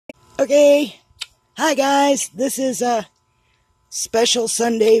Okay, hi guys, this is a special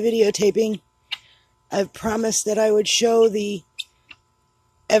Sunday videotaping. I've promised that I would show the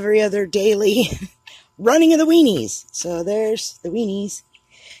every other daily running of the Weenies. So there's the Weenies,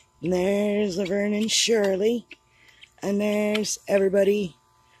 and there's Laverne and Shirley, and there's everybody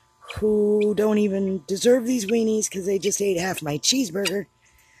who don't even deserve these Weenies because they just ate half my cheeseburger.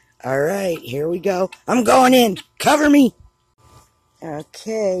 Alright, here we go. I'm going in. Cover me.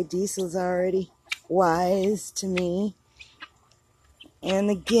 Okay, Diesel's already wise to me. And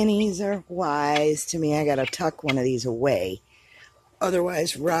the guineas are wise to me. I gotta tuck one of these away.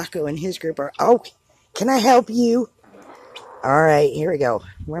 Otherwise, Rocco and his group are... Oh, can I help you? Alright, here we go.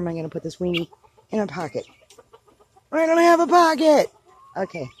 Where am I gonna put this weenie? In a pocket. I don't have a pocket!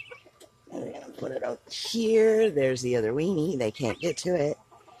 Okay. I'm gonna put it out here. There's the other weenie. They can't get to it.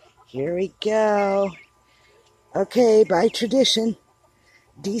 Here we go. Okay, by tradition,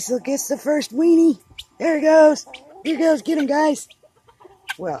 Diesel gets the first weenie. There he goes. Here he goes. Get him, guys.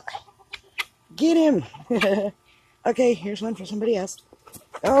 Well, get him. Okay, here's one for somebody else.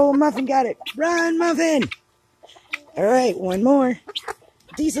 Oh, Muffin got it. Run, Muffin. All right, one more.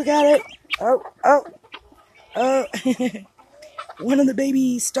 Diesel got it. Oh. One of the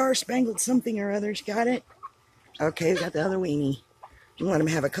baby star-spangled something or others got it. Okay, we got the other weenie. Let him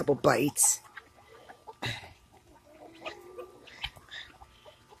have a couple bites.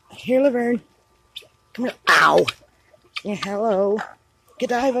 Here, Laverne. Come here. Ow! Yeah, hello.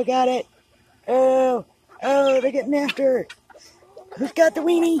 Godiva got it. Oh, they're getting after her. Who's got the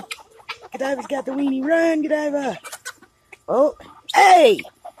weenie? Godiva's got the weenie. Run, Godiva. Oh, hey!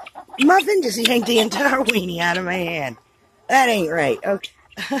 Muffin just yanked the entire weenie out of my hand. That ain't right. Okay.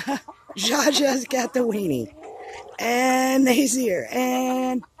 Jaja's got the weenie. And they see her.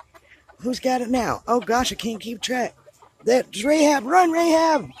 And who's got it now? Oh, gosh, I can't keep track. That's Rahab. Run,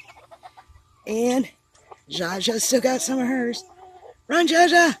 Rahab. And Jaja's still got some of hers. Run,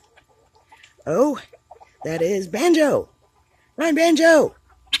 Jaja. Oh, that is Banjo. Run, Banjo.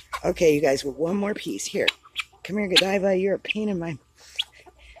 Okay, you guys, with one more piece. Here. Come here, Godiva. You're a pain in my...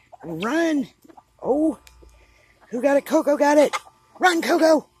 Run. Oh, who got it? Coco got it. Run,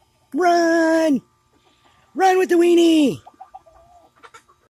 Coco. Run. Run with the weenie.